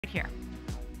here.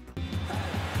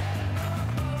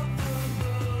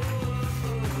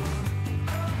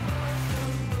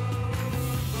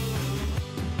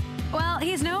 Well,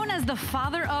 he's known as the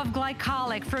father of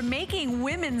glycolic for making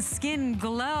women's skin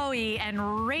glowy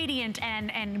and radiant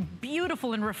and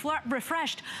beautiful and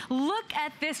refreshed. Look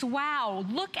at this, wow.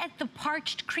 Look at the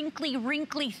parched, crinkly,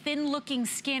 wrinkly, thin-looking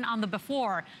skin on the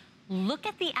before. Look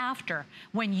at the after.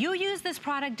 When you use this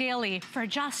product daily for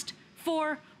just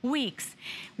 4 weeks.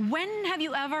 When have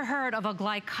you ever heard of a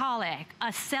glycolic,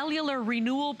 a cellular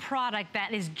renewal product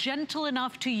that is gentle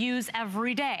enough to use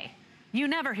every day? You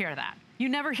never hear that. You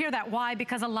never hear that. Why?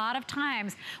 Because a lot of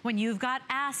times when you've got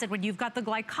acid, when you've got the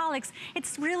glycolics,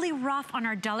 it's really rough on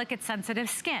our delicate, sensitive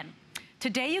skin.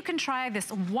 Today you can try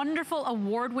this wonderful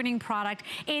award-winning product.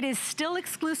 It is still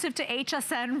exclusive to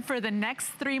HSN for the next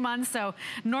 3 months. So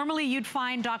normally you'd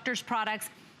find doctor's products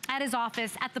at his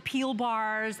office, at the peel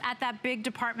bars, at that big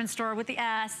department store with the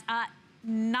S.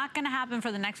 Not gonna happen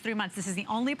for the next 3 months. This is the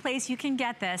only place you can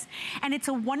get this. And it's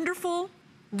a wonderful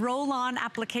roll-on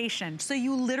application. So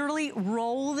you literally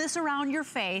roll this around your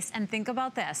face and think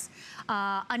about this.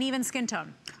 Uneven skin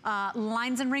tone,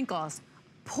 lines and wrinkles,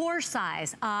 pore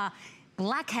size,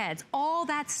 blackheads, all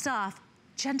that stuff,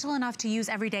 gentle enough to use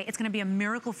every day. It's gonna be a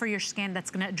miracle for your skin that's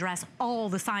gonna address all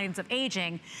the signs of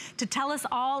aging. To tell us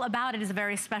all about it is a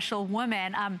very special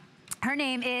woman. Her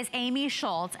name is Amy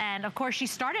Schultz, and of course she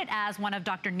started as one of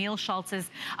Dr. Neil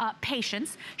Schultz's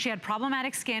patients. She had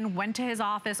problematic skin, went to his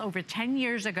office over 10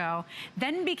 years ago,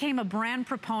 then became a brand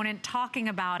proponent talking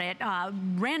about it,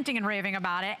 ranting and raving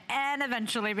about it, and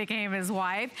eventually became his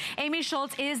wife. Amy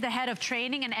Schultz is the head of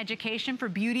training and education for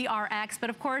BeautyRx, but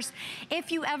of course,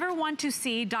 if you ever want to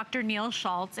see Dr. Neil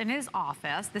Schultz in his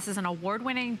office, this is an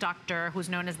award-winning doctor who's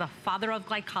known as the father of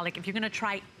glycolic. If you're gonna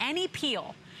try any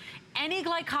peel, any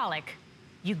glycolic,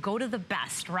 you go to the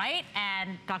best, right?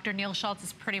 And Dr. Neil Schultz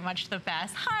is pretty much the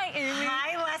best. Hi, Amy.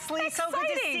 Hi, Leslie. Exciting. So good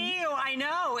to see you. I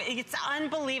know. It's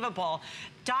unbelievable.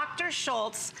 Dr.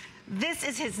 Schultz, this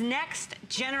is his next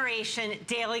generation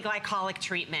daily glycolic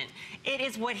treatment. It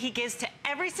is what he gives to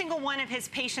every single one of his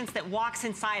patients that walks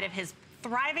inside of his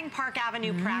thriving Park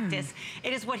Avenue practice.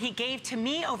 It is what he gave to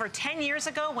me over 10 years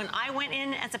ago when I went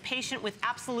in as a patient with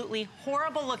absolutely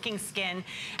horrible looking skin,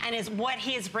 and is what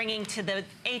he is bringing to the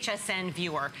HSN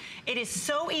viewer. It is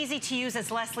so easy to use,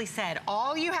 as Leslie said.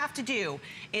 All you have to do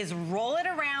is roll it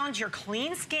around your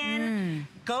clean skin,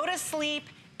 go to sleep,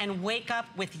 and wake up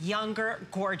with younger,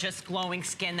 gorgeous, glowing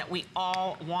skin that we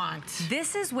all want.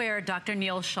 This is where Dr.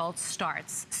 Neil Schultz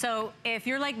starts. So if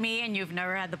you're like me and you've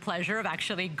never had the pleasure of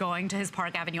actually going to his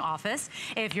Park Avenue office,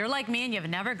 if you're like me and you've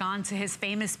never gone to his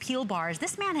famous peel bars,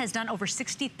 this man has done over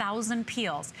 60,000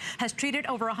 peels, has treated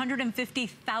over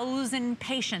 150,000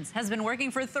 patients, has been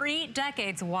working for 3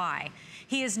 decades. Why?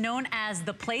 He is known as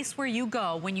the place where you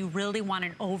go when you really want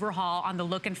an overhaul on the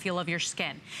look and feel of your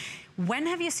skin. When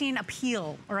have you seen a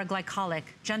peel or a glycolic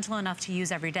gentle enough to use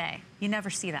every day? You never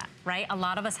see that, right? A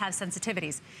lot of us have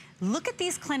sensitivities. Look at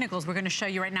these clinicals we're gonna show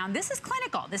you right now. And this is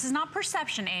clinical. This is not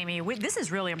perception, Amy. This is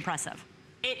really impressive.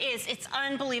 It is. It's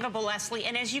unbelievable, Leslie.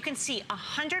 And as you can see,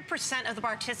 100% of the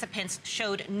participants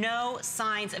showed no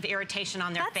signs of irritation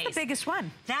on their face. That's the biggest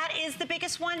one. That is the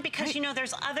biggest one because, you know,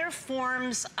 there's other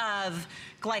forms of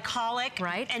glycolic.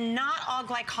 Right. And not all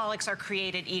glycolics are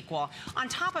created equal. On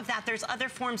top of that, there's other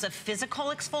forms of physical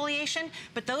exfoliation,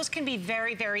 but those can be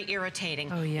very, very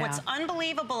irritating. Oh, yeah. What's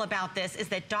unbelievable about this is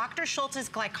that Dr. Schultz's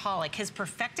glycolic, his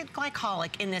perfected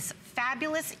glycolic in this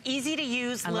fabulous,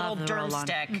 easy-to-use little derm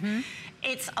stick,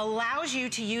 it allows you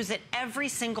to use it every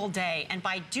single day. And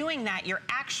by doing that, you're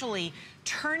actually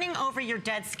turning over your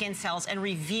dead skin cells and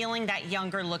revealing that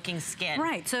younger looking skin.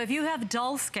 Right, so if you have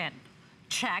dull skin,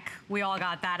 check, we all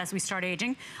got that as we start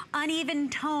aging. Uneven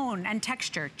tone and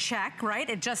texture, check, right?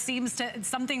 It just seems to, it's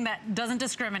something that doesn't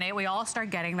discriminate. We all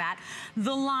start getting that.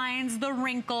 The lines, the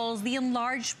wrinkles, the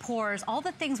enlarged pores, all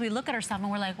the things we look at ourselves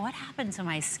and we're like, what happened to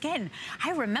my skin?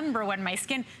 I remember when my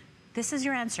skin, this is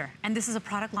your answer, and this is a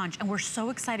product launch, and we're so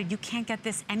excited. You can't get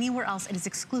this anywhere else. It is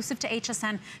exclusive to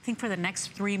HSN, I think, for the next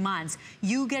 3 months.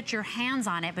 You get your hands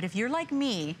on it, but if you're like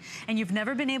me, and you've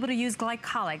never been able to use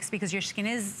glycolics because your skin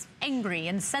is angry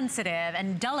and sensitive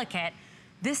and delicate,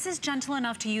 this is gentle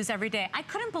enough to use every day. I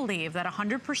couldn't believe that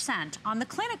 100% on the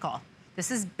clinical,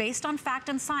 this is based on fact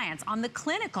and science, on the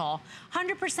clinical,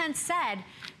 100% said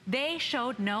They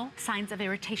showed no signs of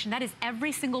irritation. That is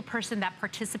every single person that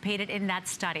participated in that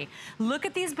study. Look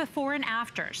at these before and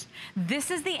afters. This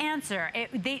is the answer.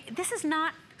 This is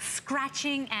not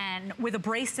scratching and with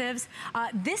abrasives.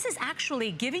 This is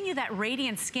actually giving you that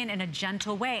radiant skin in a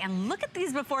gentle way. And look at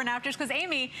these before and afters, because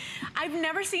Amy, I've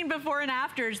never seen before and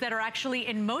afters that are actually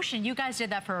in motion. You guys did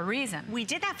that for a reason. We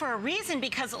did that for a reason,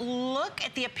 because look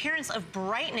at the appearance of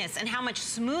brightness and how much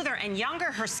smoother and younger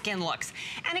her skin looks.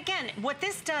 And again, what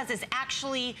this does is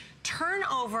actually turn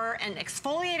over and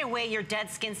exfoliate away your dead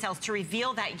skin cells to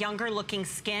reveal that younger looking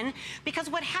skin. Because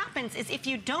what happens is if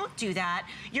you don't do that,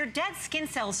 your dead skin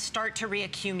cells start to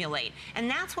reaccumulate. And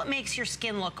that's what makes your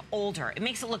skin look older. It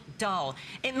makes it look dull.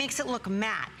 It makes it look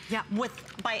matte. Yeah.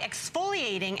 By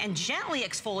exfoliating and gently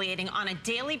exfoliating on a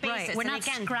daily basis. Right. We're not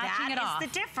scratching it off. That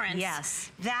is the difference.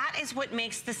 Yes. That is what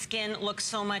makes the skin look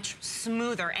so much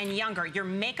smoother and younger. Your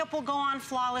makeup will go on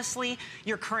flawlessly.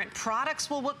 Your current products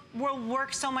will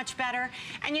work so much better.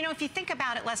 And you know, if you think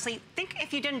about it, Leslie, think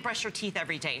if you didn't brush your teeth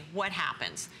every day, what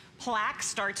happens? Plaque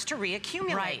starts to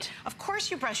reaccumulate. Right. Of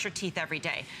course you brush your teeth every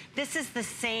day. This is the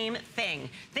same thing.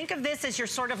 Think of this as your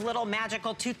sort of little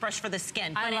magical toothbrush for the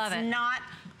skin. But it's not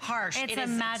harsh. It's a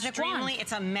magic wand.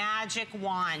 It's a magic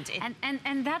wand.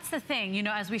 And that's the thing, you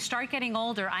know, as we start getting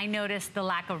older, I noticed the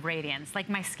lack of radiance. Like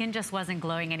my skin just wasn't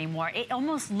glowing anymore. It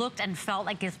almost looked and felt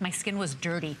like if my skin was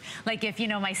dirty. Like if, you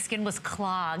know, my skin was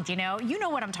clogged, you know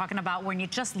what I'm talking about when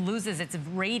it just loses its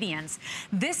radiance.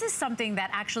 This is something that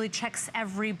actually checks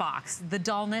every box. The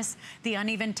dullness, the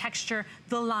uneven texture,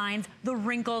 the lines, the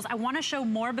wrinkles. I want to show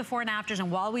more before and afters,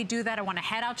 and while we do that, I want to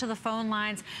head out to the phone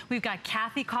lines. We've got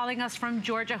Kathy calling us from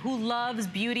Georgia, who loves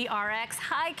BeautyRx.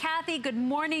 Hi, Kathy. Good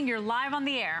morning. You're live on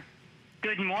the air.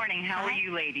 Good morning. How are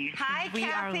you, ladies? Hi, Kathy. We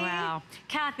are well.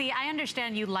 Kathy, I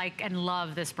understand you like and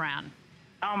love this brand.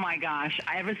 Oh, my gosh.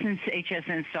 Ever since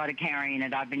HSN started carrying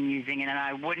it, I've been using it, and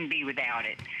I wouldn't be without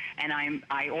it. And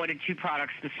I ordered 2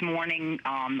 products this morning.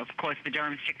 Of course, the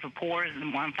Dermstick for pores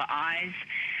and one for eyes.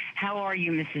 How are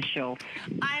you, Mrs. Schultz?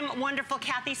 I'm wonderful,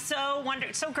 Kathy. So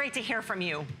great to hear from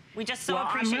you. We just so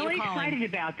appreciate you calling. I'm really excited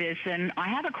about this, and I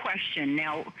have a question.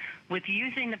 Now, with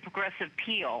using the progressive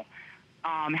peel,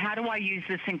 how do I use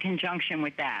this in conjunction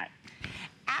with that?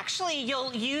 Actually,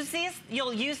 you'll use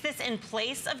this in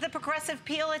place of the progressive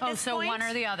peel at this point. Oh, so one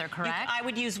or the other, correct? I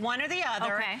would use one or the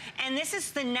other. Okay. And this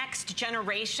is the next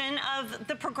generation of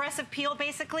the progressive peel,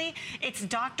 basically. It's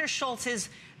Dr. Schultz's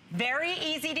very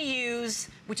easy to use,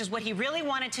 which is what he really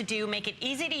wanted to do, make it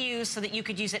easy to use so that you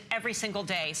could use it every single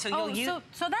day. So you'll use.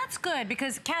 So that's good,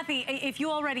 because Kathy, if you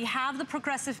already have the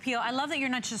progressive peel, I love that you're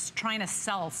not just trying to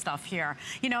sell stuff here.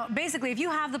 You know, basically, if you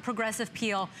have the progressive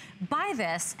peel, buy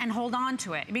this and hold on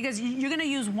to it, because you're going to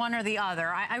use one or the other.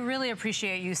 I really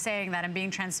appreciate you saying that and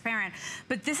being transparent.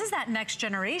 But this is that next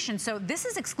generation, so this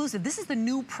is exclusive. This is the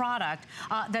new product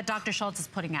that Dr. Schultz is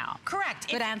putting out.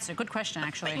 Correct. Good answer. Good question,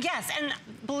 actually. Yes, and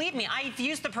believe me, I've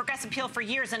used the progressive peel for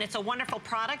years, and it's a wonderful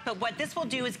product, but what this will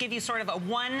do is give you sort of a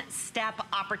one-step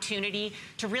opportunity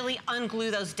to really unglue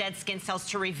those dead skin cells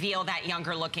to reveal that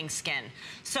younger looking skin.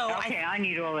 So okay, I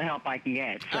need all the help I can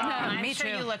get. So. I'm sure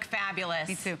you look fabulous.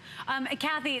 Me too.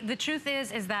 Kathy, the truth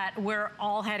is that we're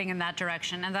all heading in that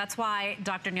direction, and that's why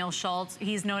Dr. Neil Schultz,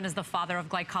 he's known as the father of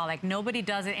glycolic. Nobody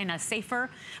does it in a safer,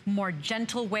 more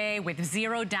gentle way with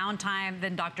zero downtime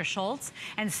than Dr. Schultz.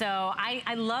 And so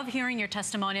I love hearing your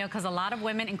testimonial, because a lot of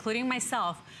women, including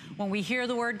myself, when we hear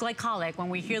the word glycolic, when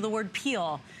we hear the word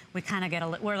peel, we kind of get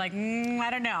we're like, I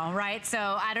don't know, right? So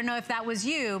I don't know if that was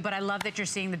you, but I love that you're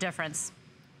seeing the difference.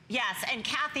 Yes, and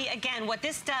Kathy, again, what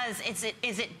this does is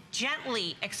it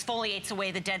gently exfoliates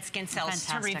away the dead skin cells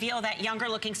to reveal that younger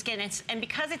looking skin. And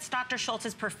because it's Dr.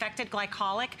 Schultz's perfected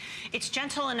glycolic, it's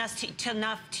gentle enough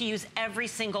to use every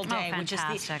single day, which is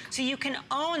so you can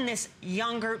own this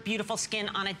younger, beautiful skin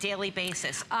on a daily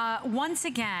basis. Once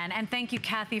again, and thank you,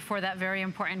 Kathy, for that very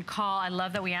important call. I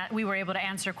love that we were able to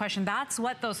answer a question. That's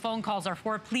what those phone calls are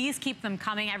for. Please keep them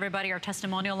coming, everybody. Our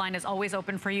testimonial line is always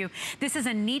open for you. This is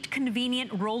a neat,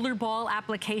 convenient rollerball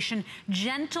application,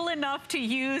 gentle enough to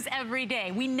use every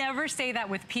day. We never say that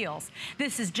with peels.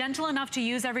 This is gentle enough to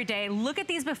use every day. Look at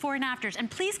these before and afters, and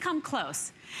please come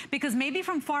close, because maybe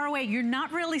from far away you're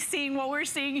not really seeing what we're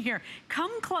seeing here.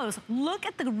 Come close. Look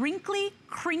at the wrinkly,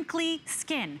 crinkly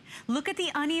skin. Look at the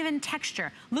uneven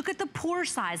texture. Look at the pore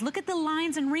size. Look at the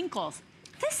lines and wrinkles.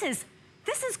 This is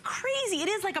crazy. It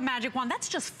is like a magic wand. That's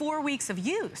just 4 weeks of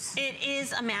use. It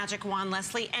is a magic wand,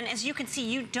 Leslie. And as you can see,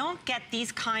 you don't get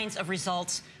these kinds of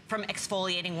results from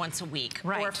exfoliating once a week,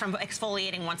 or from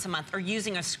exfoliating once a month, or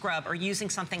using a scrub, or using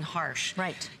something harsh.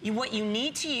 Right. What you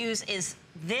need to use is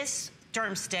this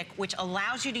Dermstick, which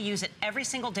allows you to use it every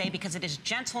single day because it is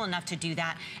gentle enough to do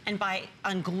that. And by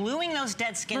ungluing those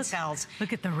dead skin cells.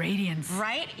 Look at the radiance.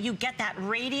 Right? You get that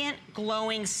radiant,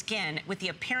 glowing skin with the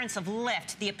appearance of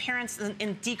lift, the appearance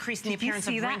and decrease in the appearance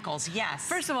of wrinkles. Yes.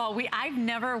 First of all, I've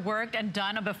never worked and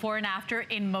done a before and after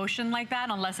in motion like that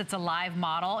unless it's a live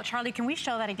model. Charlie, can we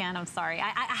show that again? I'm sorry.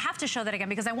 I have to show that again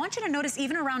because I want you to notice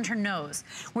even around her nose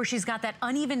where she's got that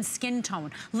uneven skin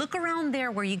tone. Look around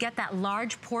there where you get that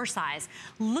large pore size.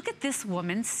 Look at this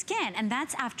woman's skin, and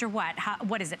that's after what?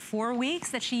 What is it, 4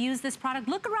 weeks that she used this product?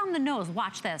 Look around the nose,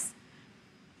 watch this.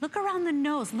 Look around the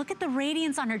nose. Look at the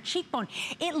radiance on her cheekbone.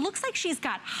 It looks like she's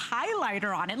got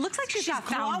highlighter on. It looks like she's got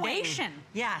foundation.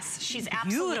 Yes, she's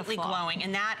absolutely glowing,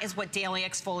 and that is what daily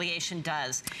exfoliation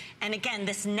does. And again,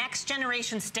 this next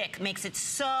generation stick makes it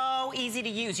so easy to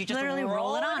use. You just literally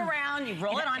roll it around. You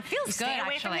roll it on. It feels good, stay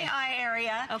away from the eye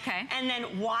area. Okay. And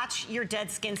then watch your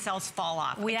dead skin cells fall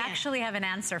off. We actually have an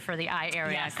answer for the eye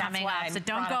area coming up, so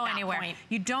don't go anywhere.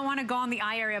 You don't want to go on the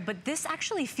eye area, but this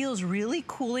actually feels really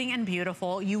cooling and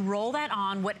beautiful. You roll that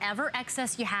on, whatever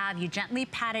excess you have, you gently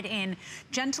pat it in,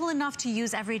 gentle enough to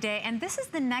use every day. And this is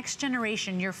the next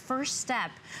generation, your first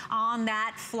step on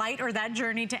that flight or that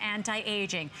journey to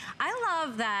anti-aging. I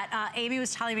love that Amy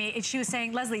was telling me, she was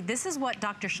saying, Leslie, this is what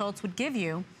Dr. Schultz would give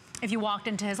you if you walked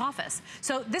into his office.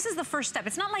 So this is the first step.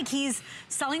 It's not like he's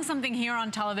selling something here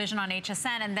on television on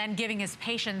HSN and then giving his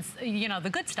patients, you know,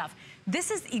 the good stuff. This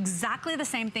is exactly the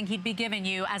same thing he'd be giving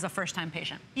you as a first-time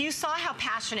patient. You saw how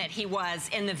passionate he was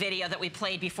in the video that we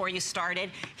played before you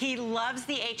started. He loves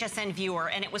the HSN viewer,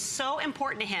 and it was so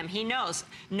important to him. He knows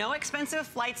no expensive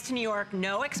flights to New York,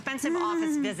 no expensive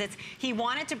office visits. He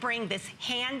wanted to bring this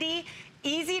handy,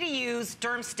 easy-to-use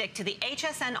Dermstick to the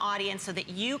HSN audience so that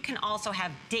you can also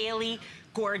have daily,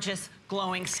 gorgeous,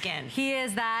 glowing skin. He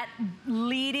is that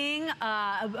leading,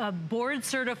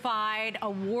 board-certified,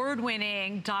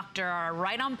 award-winning doctor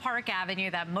right on Park Avenue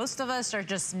that most of us are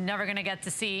just never going to get to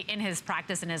see in his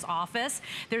practice, in his office.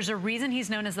 There's a reason he's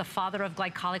known as the father of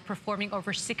glycolic, performing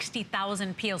over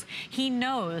 60,000 peels. He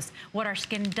knows what our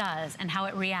skin does and how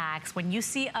it reacts. When you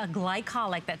see a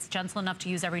glycolic that's gentle enough to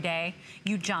use every day,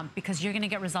 you jump because you're going to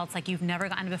get results like you've never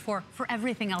gotten before for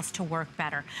everything else to work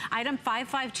better. Item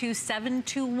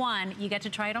 552721. You get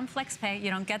to try it on FlexPay. You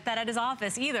don't get that at his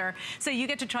office either. So you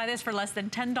get to try this for less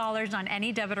than $10 on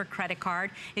any debit or credit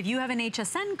card. If you have an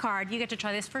HSN card, you get to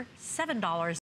try this for $7.